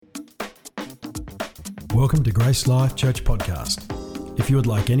Welcome to Grace Life Church Podcast. If you would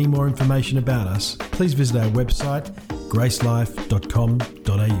like any more information about us, please visit our website,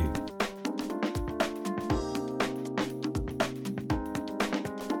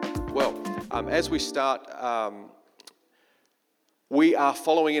 gracelife.com.au. Well, as we start, we are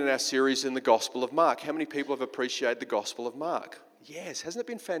following in our series in the Gospel of Mark. How many people have appreciated the Gospel of Mark? Yes, hasn't it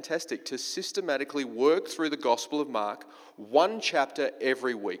been fantastic to systematically work through the Gospel of Mark, one chapter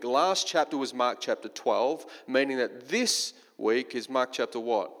every week? Last chapter was Mark chapter 12, meaning that this week is Mark chapter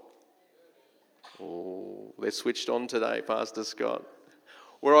what? Oh, they're switched on today, Pastor Scott.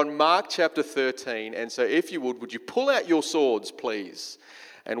 We're on Mark chapter 13, and so if you would you pull out your swords, please?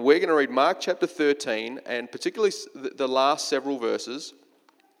 And we're going to read Mark chapter 13, and particularly the last several verses.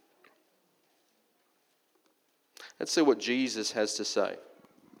 Let's see what Jesus has to say.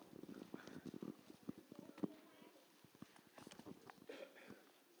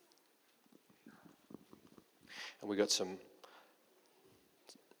 And we got some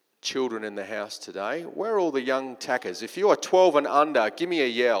children in the house today. Where are all the young tackers? If you are 12 and under, give me a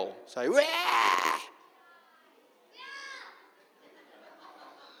yell. Say, "Wah!"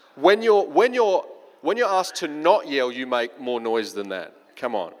 When you're asked to not yell, you make more noise than that.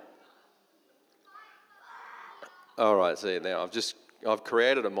 Come on. All right, see now I've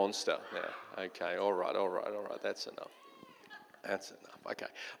created a monster now. Okay, all right, that's enough. Okay,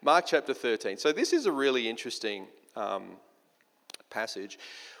 Mark chapter 13. So this is a really interesting passage.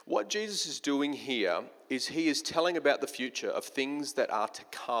 What Jesus is doing here is he is telling about the future of things that are to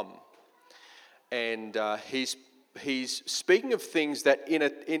come, and he's speaking of things that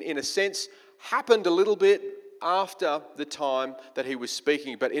in a sense happened a little bit after the time that he was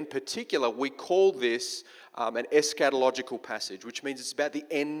speaking, but in particular we call this an eschatological passage, which means it's about the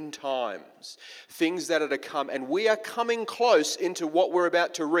end times, things that are to come, and we are coming close into what we're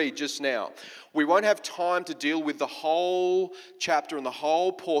about to read just now. We won't have time to deal with the whole chapter and the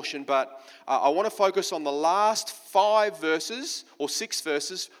whole portion, but I want to focus on the last 5 verses, or 6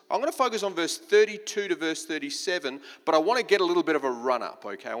 verses. I'm going to focus on verse 32 to verse 37, but I want to get a little bit of a run-up,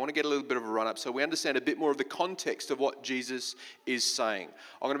 okay? I want to get a little bit of a run-up so we understand a bit more of the context of what Jesus is saying.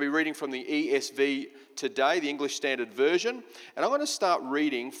 I'm going to be reading from the ESV today, the English Standard Version, and I'm going to start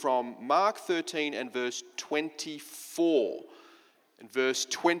reading from Mark 13 and verse 24. In verse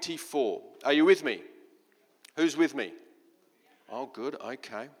 24. Are you with me? Who's with me? Oh, good.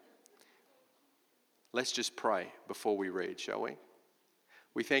 Okay. Let's just pray before we read, shall we?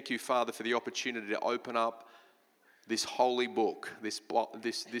 We thank you, Father, for the opportunity to open up this holy book,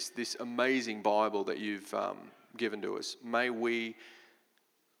 this amazing Bible that you've given to us. May we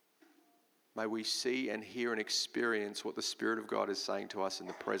see and hear and experience what the Spirit of God is saying to us in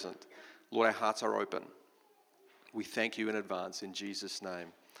the present. Lord, our hearts are open. We thank you in advance in Jesus'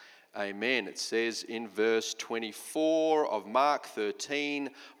 name. Amen. It says in verse 24 of Mark 13,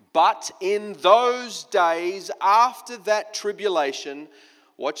 "But in those days after that tribulation,"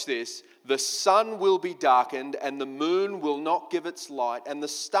 watch this, "the sun will be darkened and the moon will not give its light and the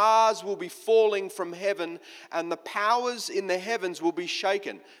stars will be falling from heaven and the powers in the heavens will be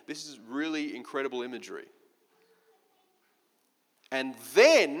shaken." This is really incredible imagery. And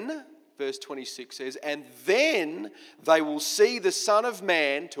then, verse 26 says, "And then they will see the Son of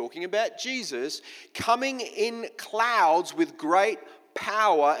Man," talking about Jesus, "coming in clouds with great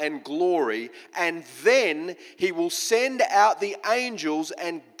power and glory, and then he will send out the angels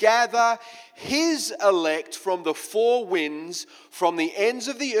and gather his elect from the 4 winds, from the ends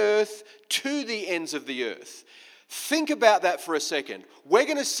of the earth to the ends of the earth." Think about that for a second. We're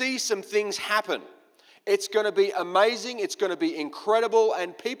going to see some things happen. It's going to be amazing, it's going to be incredible,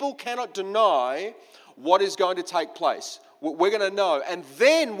 and people cannot deny what is going to take place. We're going to know. And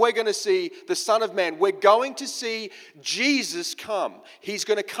then we're going to see the Son of Man. We're going to see Jesus come. He's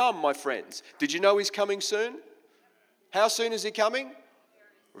going to come, my friends. Did you know he's coming soon? How soon is he coming?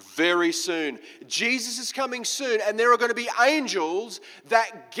 Very soon. Jesus is coming soon, and there are going to be angels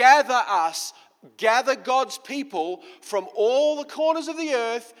that gather God's people from all the corners of the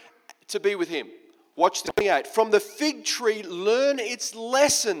earth to be with him. Watch 28. "From the fig tree learn its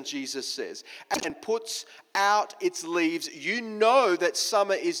lesson," Jesus says, "and puts out its leaves. You know that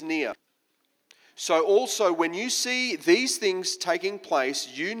summer is near. So also when you see these things taking place,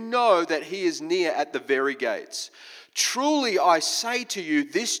 you know that he is near at the very gates. Truly I say to you,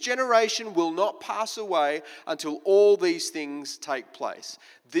 this generation will not pass away until all these things take place.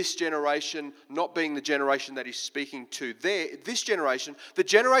 This generation not being the generation that he's speaking to there, this generation, the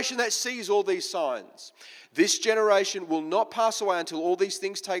generation that sees all these signs. This generation will not pass away until all these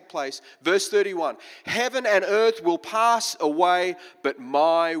things take place. Verse 31, heaven and earth will pass away, but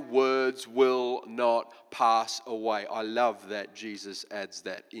my words will not pass away. I love that Jesus adds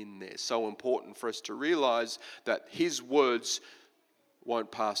that in there. So important for us to realize that his words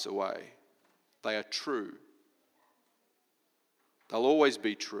won't pass away. They are true. They'll always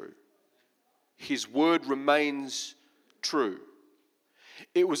be true. His word remains true.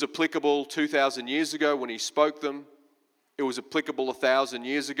 It was applicable 2,000 years ago when he spoke them. It was applicable 1,000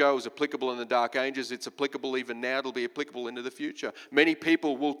 years ago. It was applicable in the Dark Ages. It's applicable even now. It'll be applicable into the future. Many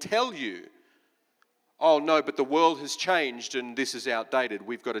people will tell you, oh no, but the world has changed and this is outdated.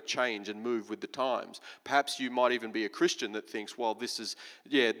 We've got to change and move with the times. Perhaps you might even be a Christian that thinks, well, this is,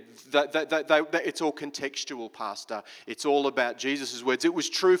 it's all contextual, Pastor. It's all about Jesus' words. It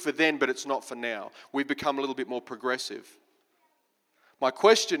was true for then, but it's not for now. We've become a little bit more progressive. My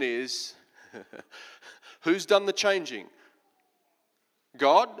question is, who's done the changing?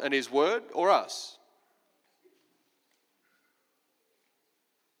 God and his word or us?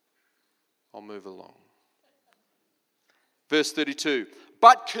 I'll move along. Verse 32,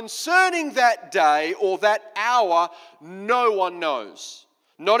 but concerning that day or that hour, no one knows.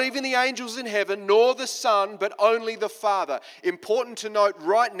 Not even the angels in heaven, nor the Son, but only the Father. Important to note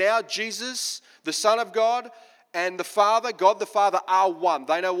right now, Jesus, the Son of God, and the Father, God the Father, are one.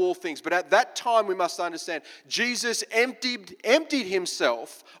 They know all things. But at that time, we must understand, Jesus emptied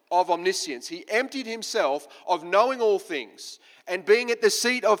himself of omniscience. He emptied himself of knowing all things. And being at the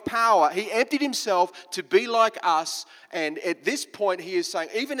seat of power, he emptied himself to be like us. And at this point, he is saying,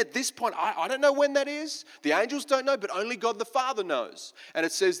 even at this point, I don't know when that is. The angels don't know, but only God the Father knows. And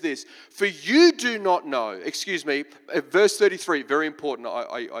it says this, for you do not know, verse 33, very important.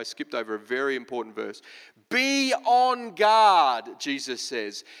 I skipped over a very important verse. Be on guard, Jesus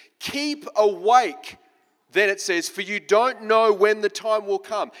says. Keep awake. Then it says, for you don't know when the time will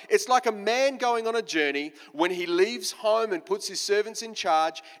come. It's like a man going on a journey when he leaves home and puts his servants in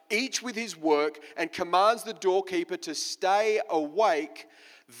charge, each with his work, and commands the doorkeeper to stay awake.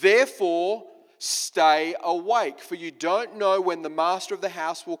 Therefore, stay awake, for you don't know when the master of the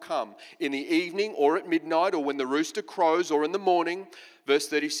house will come, in the evening or at midnight or when the rooster crows or in the morning. Verse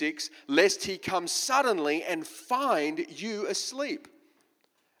 36, lest he come suddenly and find you asleep.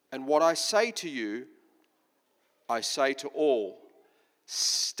 And what I say to you, I say to all,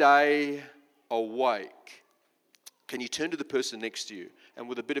 stay awake. Can you turn to the person next to you and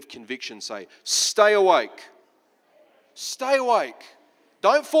with a bit of conviction say, stay awake. Stay awake.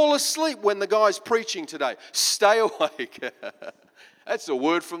 Don't fall asleep when the guy's preaching today. Stay awake. That's a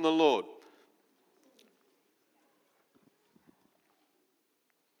word from the Lord.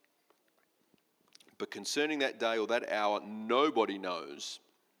 But concerning that day or that hour, nobody knows.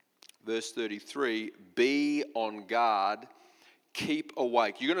 Verse 33, be on guard, keep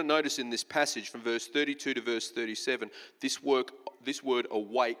awake. You're going to notice in this passage from verse 32 to verse 37, this word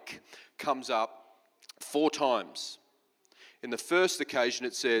awake comes up 4 times. In the first occasion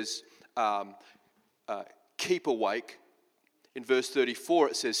it says, keep awake. In verse 34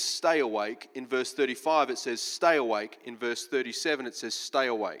 it says, stay awake. In verse 35 it says, stay awake. In verse 37 it says, stay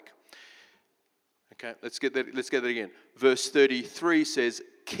awake. Okay, let's get that again. Verse 33 says,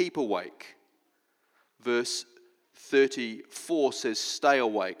 keep awake. Verse 34 says, stay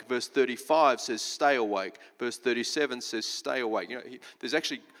awake. Verse 35 says, stay awake. Verse 37 says, stay awake. You know,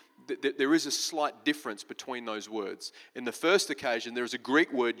 there is a slight difference between those words. In the first occasion, there is a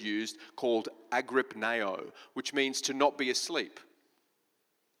Greek word used called agrypneo, which means to not be asleep.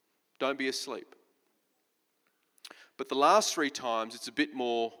 Don't be asleep. But the last 3 times, it's a bit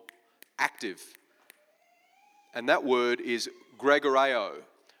more active. And that word is gregoreo.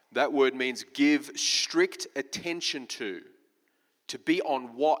 That word means give strict attention to be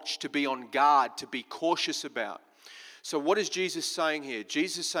on watch, to be on guard, to be cautious about. So what is Jesus saying here?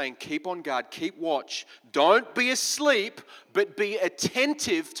 Jesus is saying keep on guard, keep watch. Don't be asleep, but be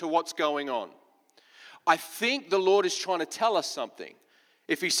attentive to what's going on. I think the Lord is trying to tell us something.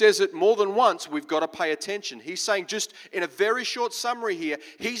 If he says it more than once, we've got to pay attention. He's saying just in a very short summary here,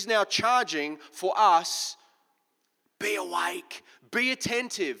 he's now charging for us, be awake, be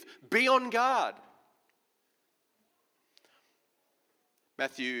attentive, be on guard.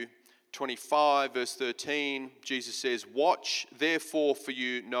 Matthew 25 verse 13, Jesus says, watch therefore, for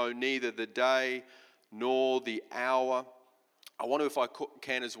you know neither the day nor the hour. I want to, if I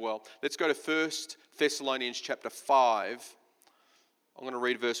can as well, let's go to 1 Thessalonians chapter 5. I'm going to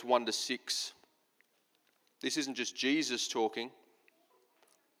read verse 1 to 6. This isn't just Jesus talking.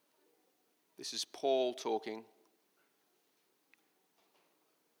 This is Paul talking.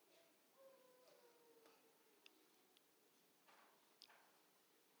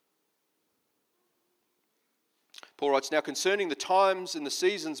 Paul writes, "Now concerning the times and the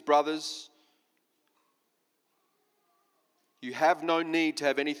seasons, brothers, you have no need to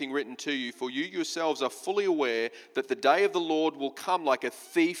have anything written to you, for you yourselves are fully aware that the day of the Lord will come like a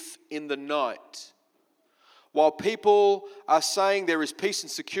thief in the night. While people are saying there is peace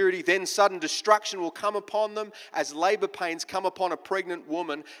and security, then sudden destruction will come upon them as labor pains come upon a pregnant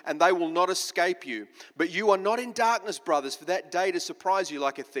woman, and they will not escape you. But you are not in darkness, brothers, for that day to surprise you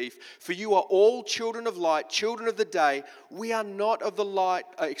like a thief. For you are all children of light, children of the day. We are not of the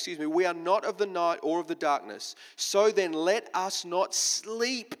we are not of the night or of the darkness. So then let us not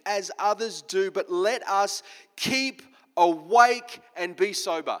sleep as others do, but let us keep awake and be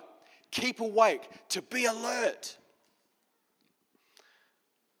sober." Keep awake, to be alert.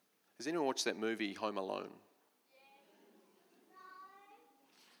 Has anyone watched that movie, Home Alone?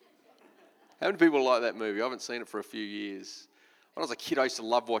 How many people like that movie? I haven't seen it for a few years. When I was a kid, I used to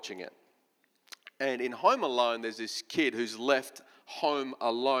love watching it. And in Home Alone, there's this kid who's left home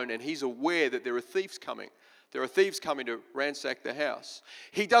alone, and he's aware that there are thieves coming. There are thieves coming to ransack the house.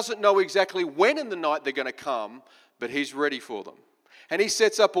 He doesn't know exactly when in the night they're going to come, but he's ready for them. And he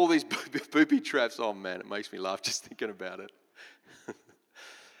sets up all these booby traps. Oh man, it makes me laugh just thinking about it.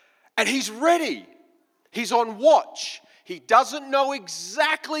 And he's ready. He's on watch. He doesn't know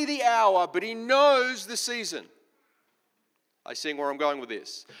exactly the hour, but he knows the season. I see where I'm going with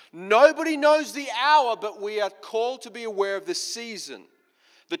this. Nobody knows the hour, but we are called to be aware of the season,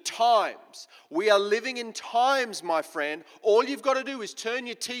 the times. We are living in times, my friend. All you've got to do is turn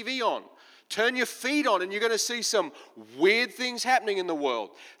your TV on. Turn your feed on and you're going to see some weird things happening in the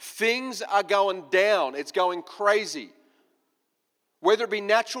world. Things are going down. It's going crazy. Whether it be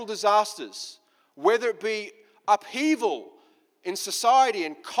natural disasters, whether it be upheaval in society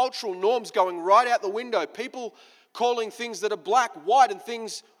and cultural norms going right out the window, people calling things that are black white and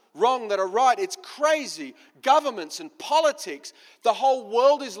things wrong that are right. It's crazy. Governments and politics, the whole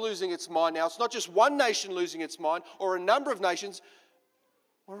world is losing its mind now. It's not just one nation losing its mind or a number of nations.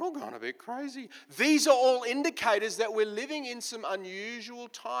 We're all going a bit crazy. These are all indicators that we're living in some unusual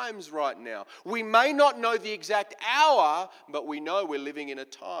times right now. We may not know the exact hour, but we know we're living in a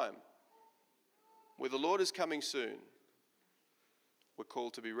time where the Lord is coming soon. We're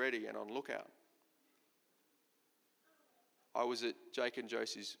called to be ready and on lookout. I was at Jake and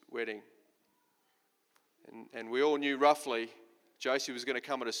Josie's wedding, and we all knew roughly Josie was going to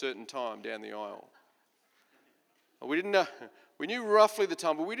come at a certain time down the aisle. We didn't know. We knew roughly the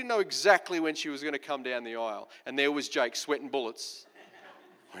time, but we didn't know exactly when she was going to come down the aisle. And there was Jake, sweating bullets.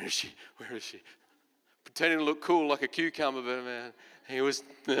 Where is she? Where is she? Pretending to look cool like a cucumber, but man, he was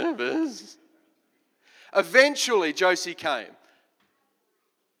nervous. Eventually, Josie came.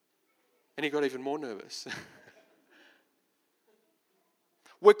 And he got even more nervous.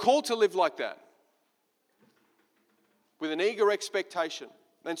 We're called to live like that, with an eager expectation.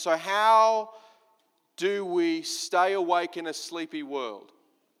 And so how do we stay awake in a sleepy world?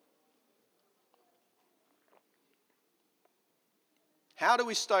 How do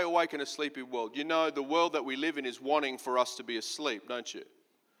we stay awake in a sleepy world? You know, the world that we live in is wanting for us to be asleep, don't you?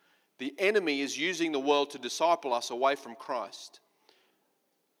 The enemy is using the world to disciple us away from Christ.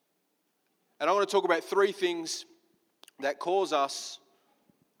 And I want to talk about three things that cause us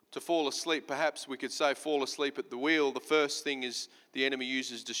to fall asleep. Perhaps we could say fall asleep at the wheel. The first thing is the enemy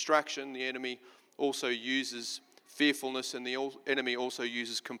uses distraction. The enemy also uses fearfulness, and the enemy also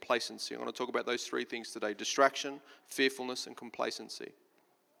uses complacency. I want to talk about those three things today: distraction, fearfulness, and complacency.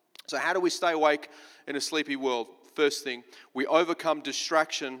 So how do we stay awake in a sleepy world? First thing, we overcome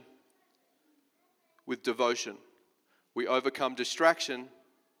distraction with devotion. We overcome distraction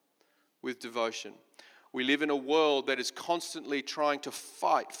with devotion. We live in a world that is constantly trying to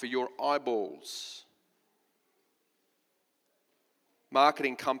fight for your eyeballs.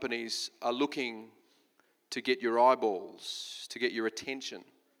 Marketing companies are looking to get your eyeballs, to get your attention.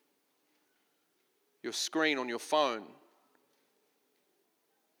 Your screen on your phone,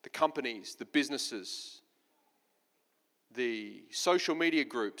 the companies, the businesses, the social media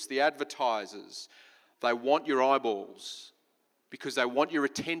groups, the advertisers, they want your eyeballs because they want your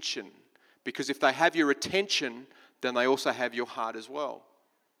attention. Because if they have your attention, then they also have your heart as well.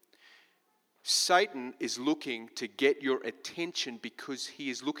 Satan is looking to get your attention because he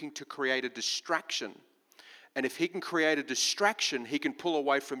is looking to create a distraction. And if he can create a distraction, he can pull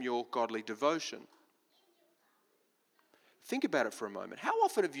away from your godly devotion. Think about it for a moment. How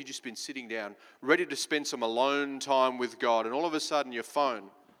often have you just been sitting down, ready to spend some alone time with God, and all of a sudden your phone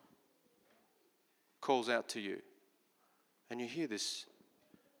calls out to you, and you hear this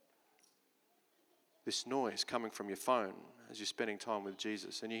noise coming from your phone as you're spending time with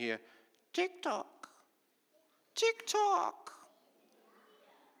Jesus, and you hear, TikTok, Facebook,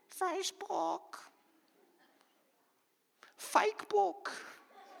 Fakebook,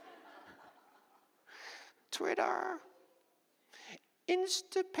 Twitter,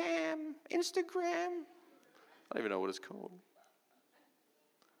 Instagram. I don't even know what it's called.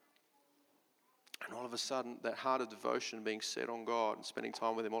 And all of a sudden, that heart of devotion being set on God and spending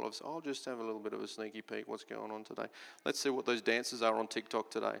time with Him, all of a sudden, I'll just have a little bit of a sneaky peek what's going on today. Let's see what those dances are on TikTok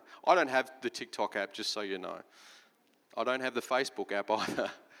today. I don't have the TikTok app, just so you know. I don't have the Facebook app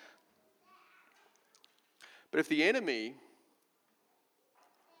either. But if the enemy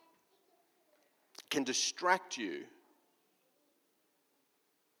can distract you,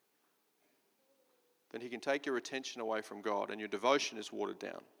 then he can take your attention away from God and your devotion is watered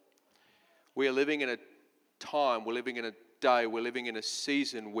down. We are living in a time, we're living in a day, we're living in a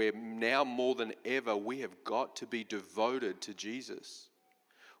season where now more than ever we have got to be devoted to Jesus.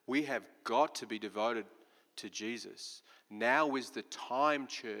 We have got to be devoted to Jesus. Now is the time,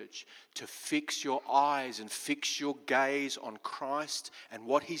 church, to fix your eyes and fix your gaze on Christ and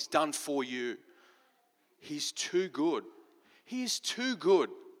what He's done for you. He's too good. He is too good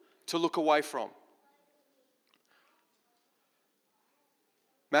to look away from.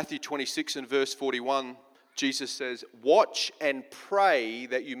 Matthew 26 and verse 41, Jesus says, "Watch and pray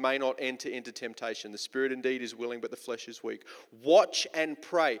that you may not enter into temptation. The spirit indeed is willing, but the flesh is weak." Watch and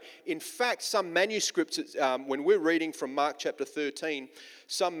pray. In fact, some manuscripts, when we're reading from Mark chapter 13,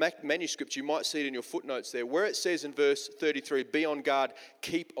 some manuscripts, you might see it in your footnotes there, where it says in verse 33, "Be on guard,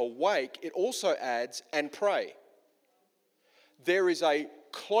 keep awake," it also adds, "and pray." There is a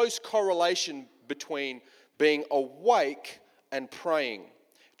close correlation between being awake and praying.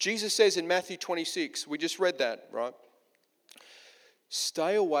 Jesus says in Matthew 26, we just read that, right?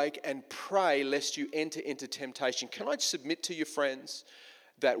 Stay awake and pray lest you enter into temptation. Can I submit to you, friends,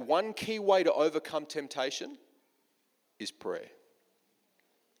 that one key way to overcome temptation is prayer.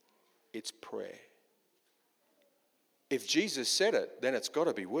 It's prayer. If Jesus said it, then it's got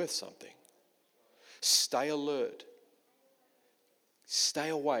to be worth something. Stay alert. Stay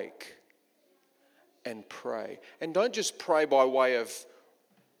awake and pray. And don't just pray by way of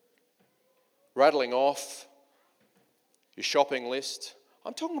rattling off your shopping list.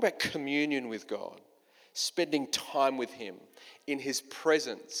 I'm talking about communion with God, spending time with Him in His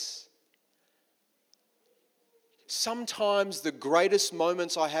presence. Sometimes the greatest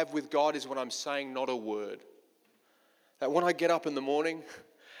moments I have with God is when I'm saying not a word. That when I get up in the morning,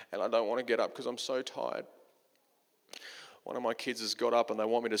 and I don't want to get up because I'm so tired. One of my kids has got up and they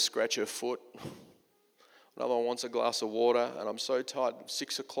want me to scratch her foot. Another one wants a glass of water, and I'm so tired.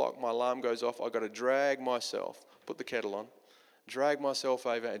 6 o'clock, my alarm goes off. I've got to drag myself, put the kettle on, drag myself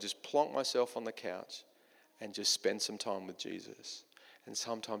over and just plonk myself on the couch and just spend some time with Jesus. And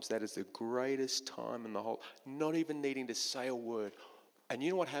sometimes that is the greatest time in the whole, not even needing to say a word. And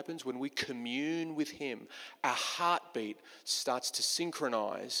you know what happens when we commune with Him? Our heartbeat starts to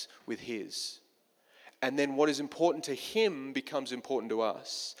synchronize with His. And then what is important to Him becomes important to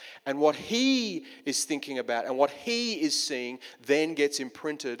us. And what He is thinking about and what He is seeing then gets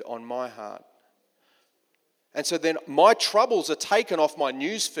imprinted on my heart. And so then my troubles are taken off my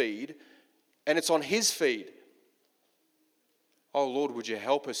news feed and it's on His feed. Oh Lord, would you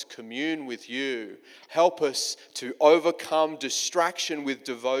help us commune with You? Help us to overcome distraction with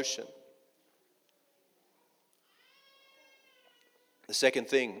devotion. The second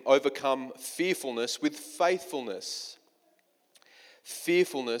thing, overcome fearfulness with faithfulness.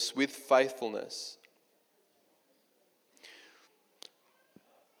 Fearfulness with faithfulness.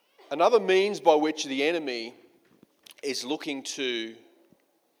 Another means by which the enemy is looking to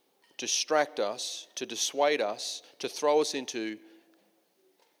distract us, to dissuade us, to throw us into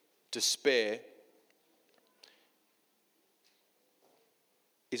despair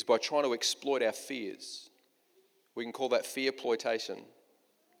is by trying to exploit our fears. We can call that fearploitation.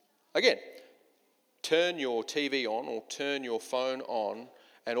 Again, turn your TV on or turn your phone on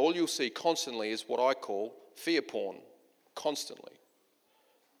and all you'll see constantly is what I call fear porn. Constantly.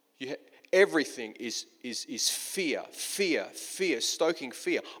 Everything is fear, stoking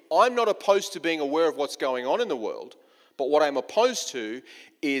fear. I'm not opposed to being aware of what's going on in the world, but what I'm opposed to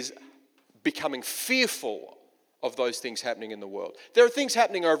is becoming fearful of those things happening in the world. There are things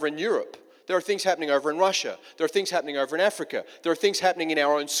happening over in Europe There are things happening over in Russia. There are things happening over in Africa. There are things happening in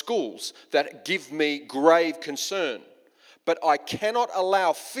our own schools that give me grave concern. But I cannot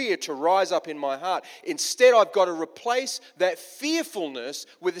allow fear to rise up in my heart. Instead, I've got to replace that fearfulness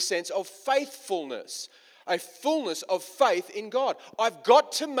with a sense of faithfulness, a fullness of faith in God. I've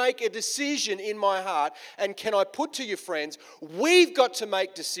got to make a decision in my heart. And can I put to you, friends, we've got to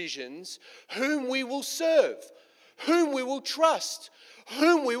make decisions whom we will serve, whom we will trust,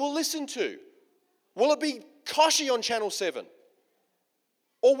 whom we will listen to. Will it be Koshi on Channel 7?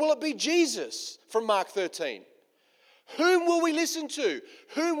 Or will it be Jesus from Mark 13? Whom will we listen to?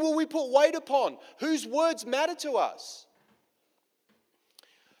 Whom will we put weight upon? Whose words matter to us?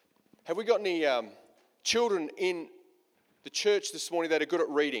 Have we got any children in the church this morning that are good at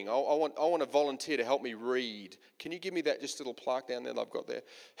reading? I want to volunteer to help me read. Can you give me that just little plaque down there that I've got there?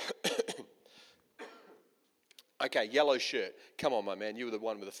 Okay, yellow shirt. Come on, my man. You were the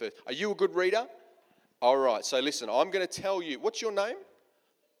one with the first. Are you a good reader? All right. So listen, I'm going to tell you. What's your name?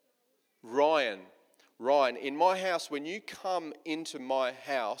 Ryan. Ryan, in my house, when you come into my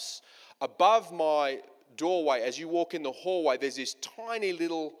house, above my doorway, as you walk in the hallway, there's this tiny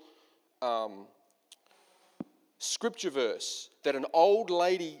little scripture verse that an old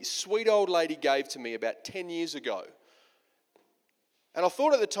lady, sweet old lady, gave to me about 10 years ago. And I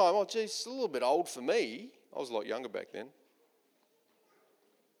thought at the time, oh, geez, it's a little bit old for me. I was a lot younger back then.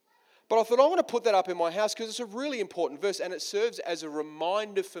 But I thought, I want to put that up in my house because it's a really important verse and it serves as a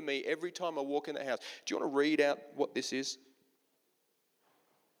reminder for me every time I walk in the house. Do you want to read out what this is?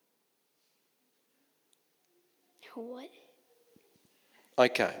 What?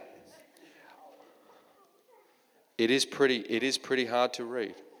 Okay. It is pretty hard to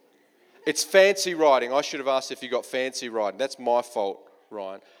read. It's fancy writing. I should have asked if you got fancy writing. That's my fault,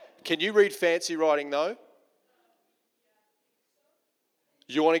 Ryan. Can you read fancy writing though?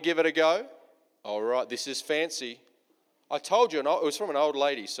 You want to give it a go? All right, this is fancy. I told you, it was from an old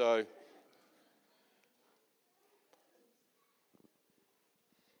lady, so.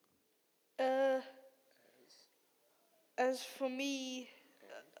 As for me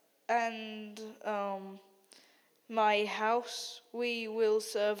and my house, we will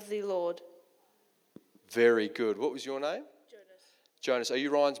serve the Lord. Very good. What was your name? Jonas. Jonas, are you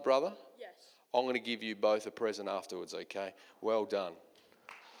Ryan's brother? Yes. I'm going to give you both a present afterwards, okay? Well done.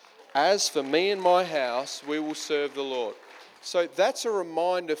 As for me and my house, we will serve the Lord. So that's a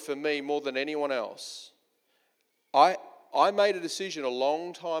reminder for me more than anyone else. I made a decision a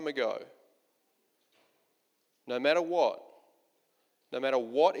long time ago. No matter what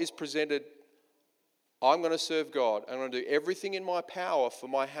is presented, I'm going to serve God. I'm going to do everything in my power for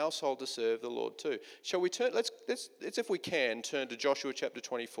my household to serve the Lord too. Shall we turn? Let's if we can turn to Joshua chapter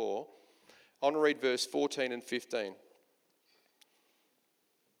 24. I want to read verse 14 and 15.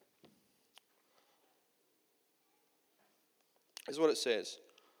 This is what it says.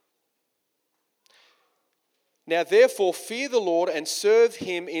 Now therefore fear the Lord and serve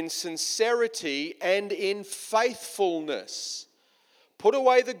him in sincerity and in faithfulness. Put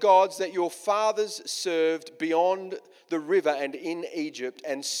away the gods that your fathers served beyond the river and in Egypt,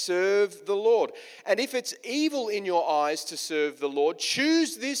 and serve the Lord. And if it's evil in your eyes to serve the Lord,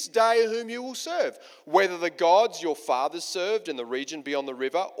 choose this day whom you will serve, whether the gods your fathers served in the region beyond the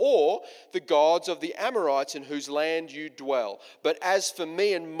river, or the gods of the Amorites in whose land you dwell. But as for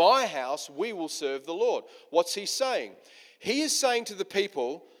me and my house, we will serve the Lord. What's he saying? He is saying to the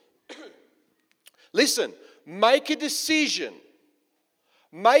people, listen, make a decision.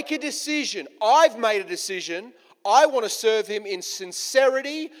 Make a decision. I've made a decision. I want to serve him in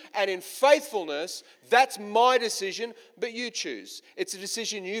sincerity and in faithfulness. That's my decision, but you choose. It's a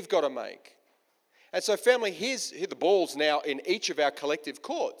decision you've got to make. And so family, here the ball's now in each of our collective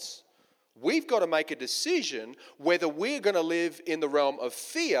courts. We've got to make a decision whether we're going to live in the realm of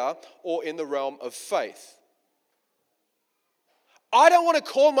fear or in the realm of faith. I don't want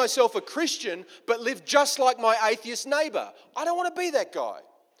to call myself a Christian but live just like my atheist neighbor. I don't want to be that guy.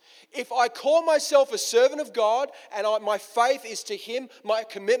 If I call myself a servant of God and my faith is to him, my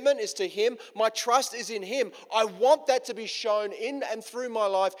commitment is to him, my trust is in him, I want that to be shown in and through my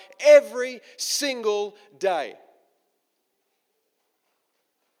life every single day.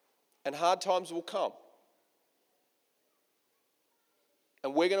 And hard times will come.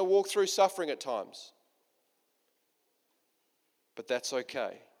 And we're going to walk through suffering at times. But that's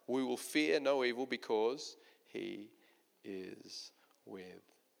okay. We will fear no evil because he is with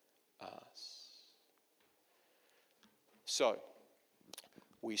us. So,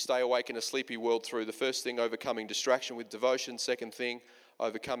 we stay awake in a sleepy world through the first thing, overcoming distraction with devotion. Second thing,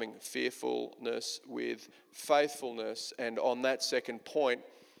 overcoming fearfulness with faithfulness. And on that second point,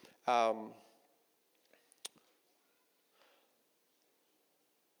 How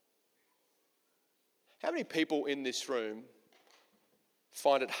many people in this room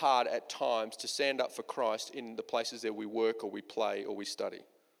find it hard at times to stand up for Christ in the places that we work or we play or we study?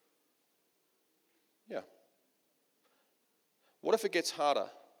 Yeah. What if it gets harder?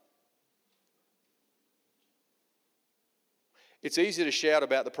 It's easy to shout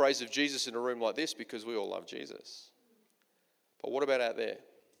about the praise of Jesus in a room like this because we all love Jesus. But what about out there?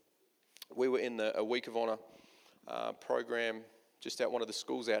 We were in a Week of Honour program just at one of the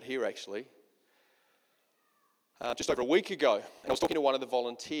schools out here, actually, just over a week ago. And I was talking to one of the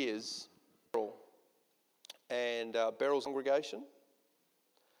volunteers, and Beryl's congregation.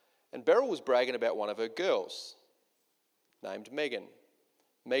 And Beryl was bragging about one of her girls, named Megan.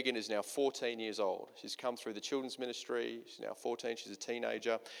 Megan is now 14 years old. She's come through the children's ministry. She's now 14. She's a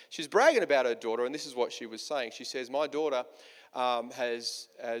teenager. She's bragging about her daughter, and this is what she was saying. She says, my daughter has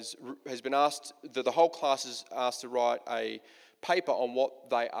been asked, the whole class is asked to write a paper on what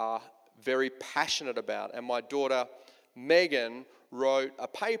they are very passionate about. And my daughter, Megan, wrote a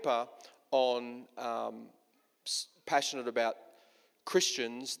paper on passionate about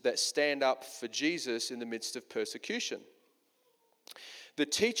Christians that stand up for Jesus in the midst of persecution. The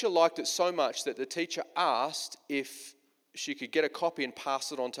teacher liked it so much that the teacher asked if she could get a copy and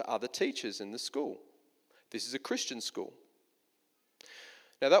pass it on to other teachers in the school. This is a Christian school.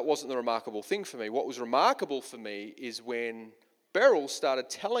 Now, that wasn't the remarkable thing for me. What was remarkable for me is when Beryl started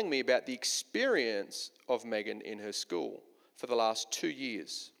telling me about the experience of Megan in her school for the last 2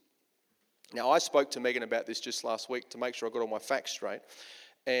 years. Now, I spoke to Megan about this just last week to make sure I got all my facts straight.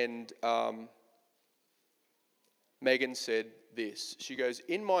 And Megan said this. She goes,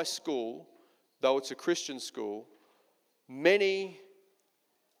 in my school, though it's a Christian school, many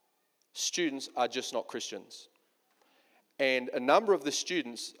students are just not Christians. And a number of the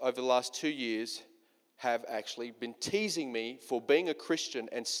students over the last 2 years have actually been teasing me for being a Christian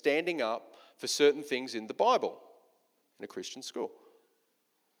and standing up for certain things in the Bible in a Christian school.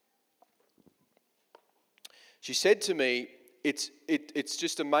 She said to me, it's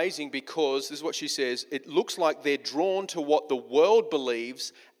just amazing because, this is what she says, it looks like they're drawn to what the world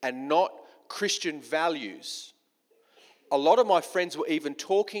believes and not Christian values. A lot of my friends were even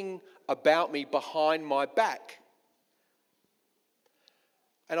talking about me behind my back.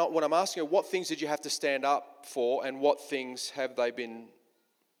 And when I'm asking her, what things did you have to stand up for and what things have they been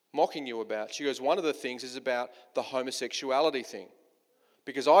mocking you about? She goes, one of the things is about the homosexuality thing.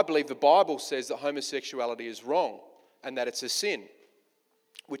 Because I believe the Bible says that homosexuality is wrong and that it's a sin,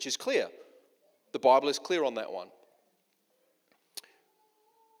 which is clear. The Bible is clear on that one.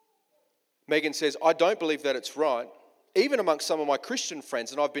 Megan says, I don't believe that it's right. Even amongst some of my Christian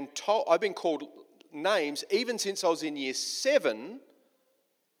friends, and I've been called names even since I was in year 7,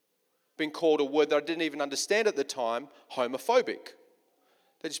 been called a word that I didn't even understand at the time, homophobic.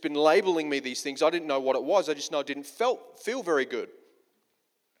 They've just been labeling me these things. I didn't know what it was. I just know it didn't feel very good.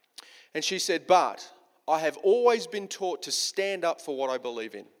 And she said, but I have always been taught to stand up for what I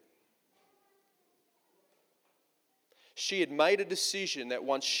believe in. She had made a decision that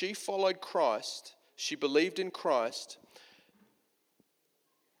once she followed Christ, she believed in Christ,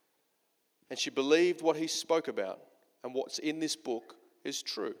 and she believed what he spoke about, and what's in this book is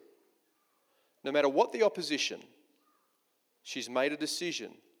true. No matter what the opposition, she's made a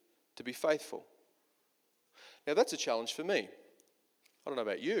decision to be faithful. Now that's a challenge for me. I don't know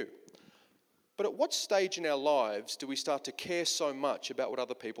about you. But at what stage in our lives do we start to care so much about what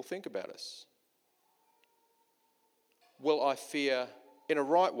other people think about us? Will I fear, in a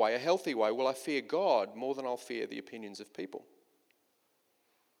right way, a healthy way, will I fear God more than I'll fear the opinions of people?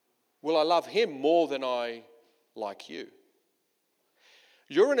 Will I love him more than I like you?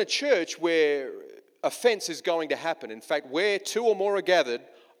 You're in a church where offense is going to happen. In fact, where 2 or more are gathered,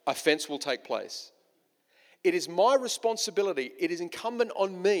 offense will take place. It is my responsibility, it is incumbent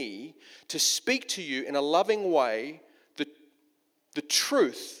on me to speak to you in a loving way the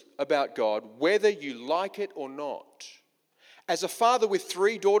truth about God, whether you like it or not. As a father with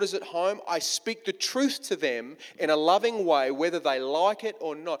 3 daughters at home, I speak the truth to them in a loving way, whether they like it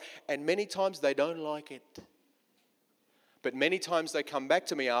or not. And many times they don't like it. But many times they come back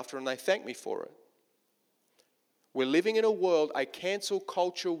to me after and they thank me for it. We're living in a world, a cancel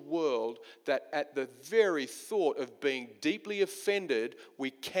culture world, that at the very thought of being deeply offended,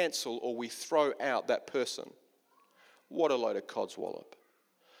 we cancel or we throw out that person. What a load of codswallop.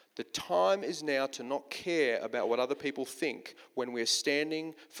 The time is now to not care about what other people think when we're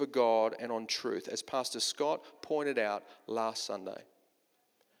standing for God and on truth, as Pastor Scott pointed out last Sunday.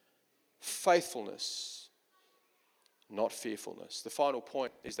 Faithfulness, not fearfulness. The final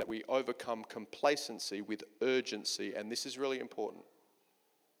point is that we overcome complacency with urgency, and this is really important.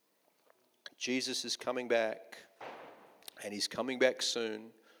 Jesus is coming back, and he's coming back soon,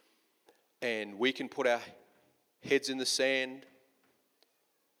 and we can put our heads in the sand,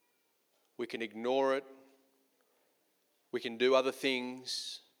 we can ignore it, we can do other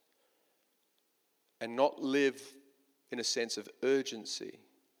things, and not live in a sense of urgency.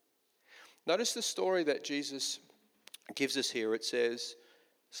 Notice the story that Jesus gives us here. It says,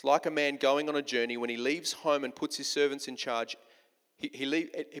 it's like a man going on a journey. When he leaves home and puts his servants in charge, he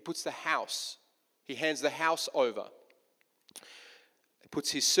puts the house, he hands the house over. He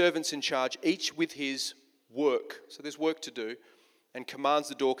puts his servants in charge, each with his work. So there's work to do, and commands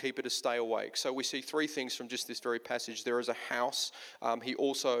the doorkeeper to stay awake. So we see three things from just this very passage. There is a house. He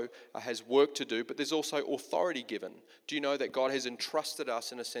also has work to do, but there's also authority given. Do you know that God has entrusted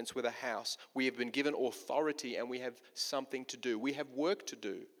us, in a sense, with a house? We have been given authority and we have something to do. We have work to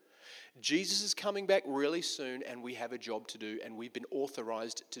do. Jesus is coming back really soon and we have a job to do, and we've been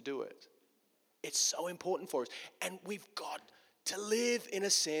authorized to do it. It's so important for us. And we've got to live in a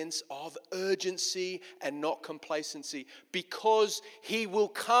sense of urgency and not complacency, because he will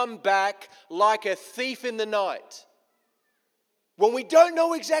come back like a thief in the night when we don't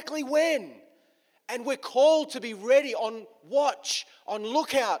know exactly when. And we're called to be ready, on watch, on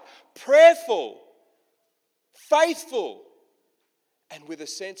lookout, prayerful, faithful, and with a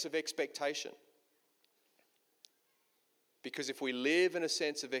sense of expectation. Because if we live in a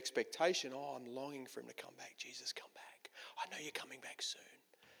sense of expectation, I'm longing for him to come back. Jesus, come back. I know you're coming back soon.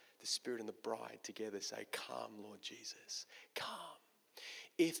 The Spirit and the bride together say, come, Lord Jesus, come.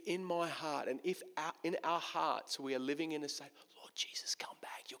 If in my heart and if in our hearts we are living in a state, Lord Jesus, come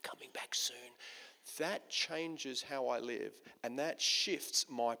back, you're coming back soon, that changes how I live, and that shifts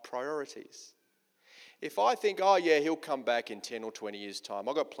my priorities. If I think, he'll come back in 10 or 20 years' time,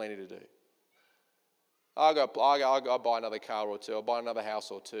 I've got plenty to do. I'll buy another car or two. I'll buy another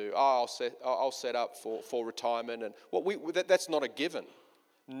house or two. I'll set up for retirement. And that's not a given.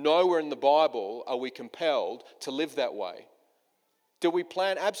 Nowhere in the Bible are we compelled to live that way. Do we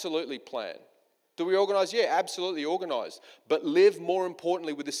plan? Absolutely plan. Do we organise? Yeah, absolutely organise. But live, more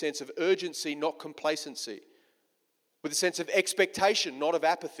importantly, with a sense of urgency, not complacency. With a sense of expectation, not of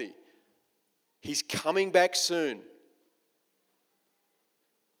apathy. He's coming back soon.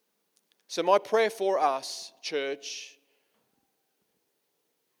 So my prayer for us, church,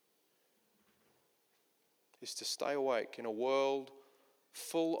 is to stay awake in a world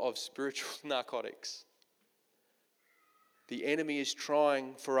full of spiritual narcotics. The enemy is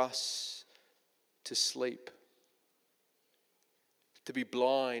trying for us to sleep, to be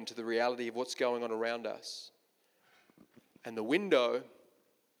blind to the reality of what's going on around us. And the window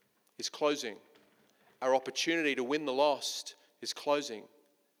is closing. Our opportunity to win the lost is closing.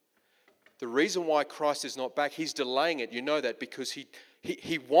 The reason why Christ is not back, he's delaying it. You know that because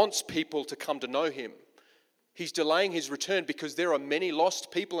he wants people to come to know him. He's delaying his return because there are many lost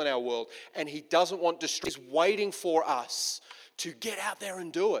people in our world, and he doesn't want distress. He's waiting for us to get out there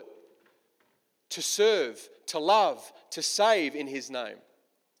and do it, to serve, to love, to save in his name.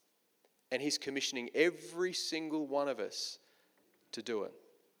 And he's commissioning every single one of us to do it.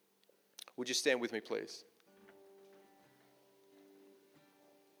 Would you stand with me, please?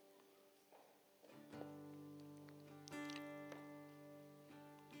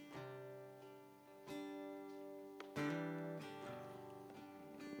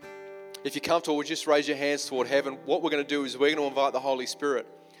 If you're comfortable, would you just raise your hands toward heaven? What we're going to do is we're going to invite the Holy Spirit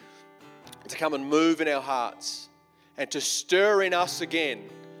to come and move in our hearts and to stir in us again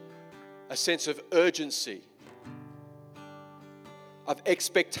a sense of urgency, of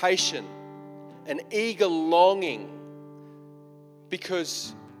expectation, an eager longing,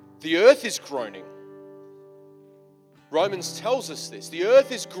 because the earth is groaning. Romans tells us this. The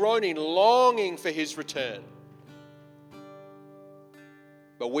earth is groaning, longing for his return.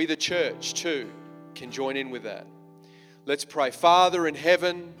 But we, the church, too, can join in with that. Let's pray. Father in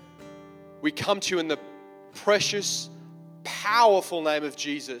heaven, we come to you in the precious, powerful name of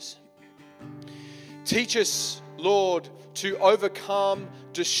Jesus. Teach us, Lord, to overcome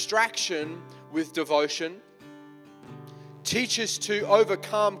distraction with devotion. Teach us to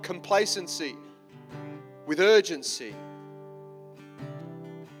overcome complacency with urgency.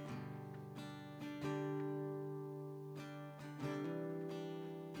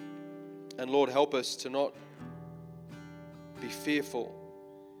 And Lord, help us to not be fearful,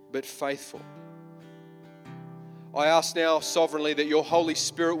 but faithful. I ask now sovereignly that your Holy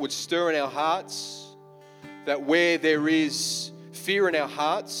Spirit would stir in our hearts, that where there is fear in our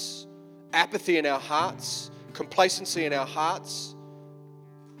hearts, apathy in our hearts, complacency in our hearts,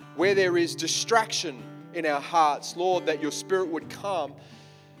 where there is distraction in our hearts, Lord, that your Spirit would come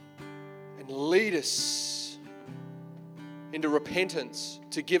and lead us into repentance,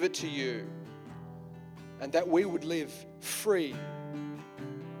 to give it to you, and that we would live free,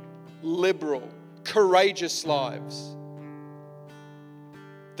 liberal, courageous lives.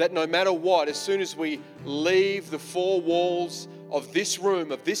 That no matter what, as soon as we leave the four walls of this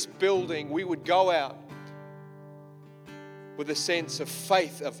room, of this building, we would go out with a sense of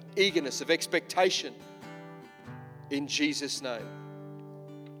faith, of eagerness, of expectation, in Jesus' name.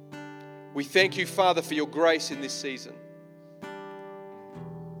 We thank you, Father, for your grace in this season.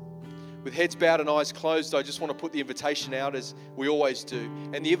 With heads bowed and eyes closed, I just want to put the invitation out as we always do.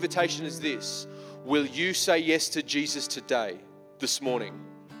 And the invitation is this: will you say yes to Jesus today, this morning?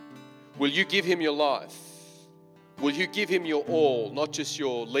 Will you give him your life? Will you give him your all, not just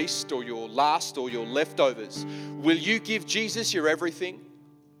your least or your last or your leftovers? Will you give Jesus your everything?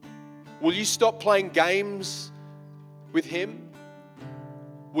 Will you stop playing games with him?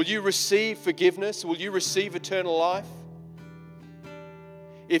 Will you receive forgiveness? Will you receive eternal life?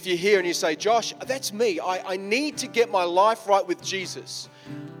 If you're here and you say, Josh, that's me. I need to get my life right with Jesus.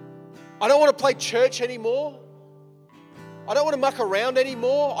 I don't want to play church anymore. I don't want to muck around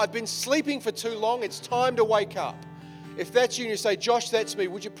anymore. I've been sleeping for too long. It's time to wake up. If that's you and you say, Josh, that's me,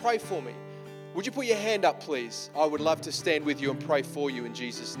 would you pray for me? Would you put your hand up, please? I would love to stand with you and pray for you in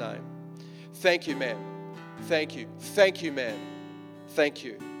Jesus' name. Thank you, ma'am. Thank you. Thank you, ma'am. Thank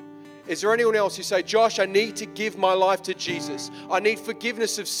you. Is there anyone else who say, Josh, I need to give my life to Jesus. I need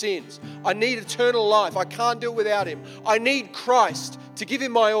forgiveness of sins. I need eternal life. I can't do it without him. I need Christ to give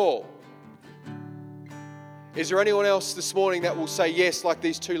him my all. Is there anyone else this morning that will say yes, like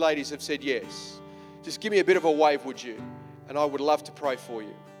these two ladies have said yes? Just give me a bit of a wave, would you? And I would love to pray for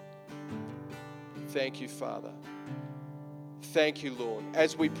you. Thank you, Father. Thank you, Lord.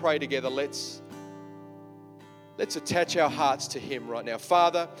 As we pray together, let's attach our hearts to him right now.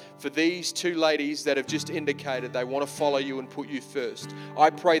 Father, for these two ladies that have just indicated they want to follow you and put you first, I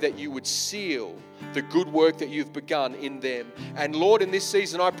pray that you would seal the good work that you've begun in them. And Lord, in this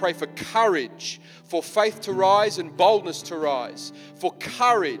season, I pray for courage, for faith to rise and boldness to rise, for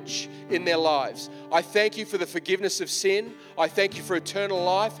courage in their lives. I thank you for the forgiveness of sin. I thank you for eternal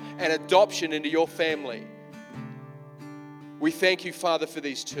life and adoption into your family. We thank you, Father, for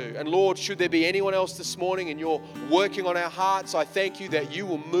these two. And Lord, should there be anyone else this morning and you're working on our hearts, I thank you that you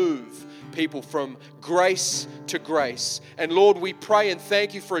will move people from grace to grace. And Lord, we pray and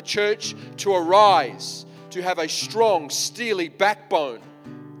thank you for a church to arise, to have a strong, steely backbone,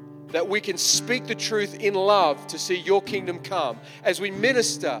 that we can speak the truth in love to see your kingdom come as we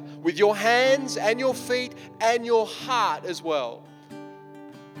minister with your hands and your feet and your heart as well.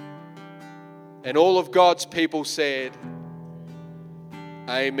 And all of God's people said,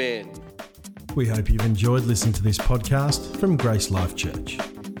 Amen. We hope you've enjoyed listening to this podcast from Grace Life Church.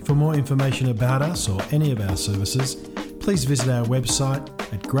 For more information about us or any of our services, please visit our website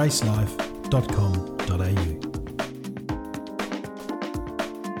at gracelife.com.au.